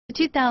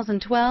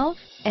2012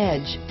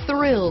 Edge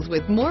thrills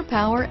with more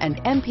power and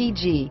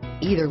MPG.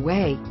 Either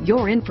way,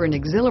 you're in for an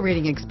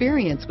exhilarating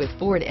experience with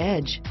Ford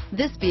Edge.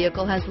 This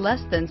vehicle has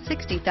less than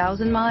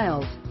 60,000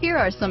 miles. Here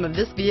are some of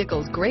this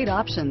vehicle's great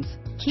options: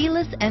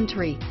 keyless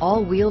entry,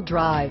 all-wheel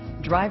drive,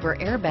 driver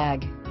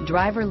airbag,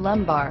 driver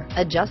lumbar,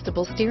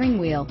 adjustable steering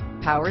wheel,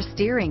 power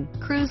steering,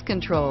 cruise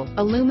control,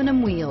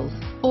 aluminum wheels,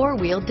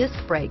 four-wheel disc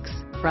brakes,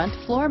 front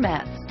floor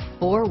mats,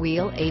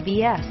 four-wheel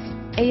ABS,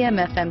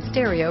 AM/FM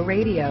stereo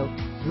radio,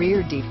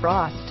 rear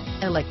defrost,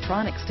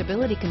 electronic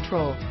stability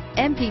control,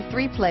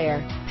 MP3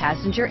 player,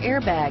 passenger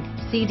airbag,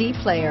 CD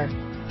player,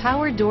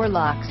 power door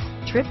locks,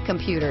 trip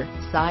computer,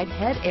 side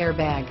head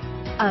airbag.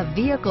 A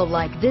vehicle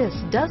like this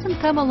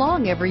doesn't come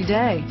along every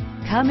day.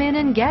 Come in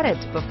and get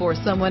it before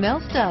someone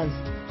else does.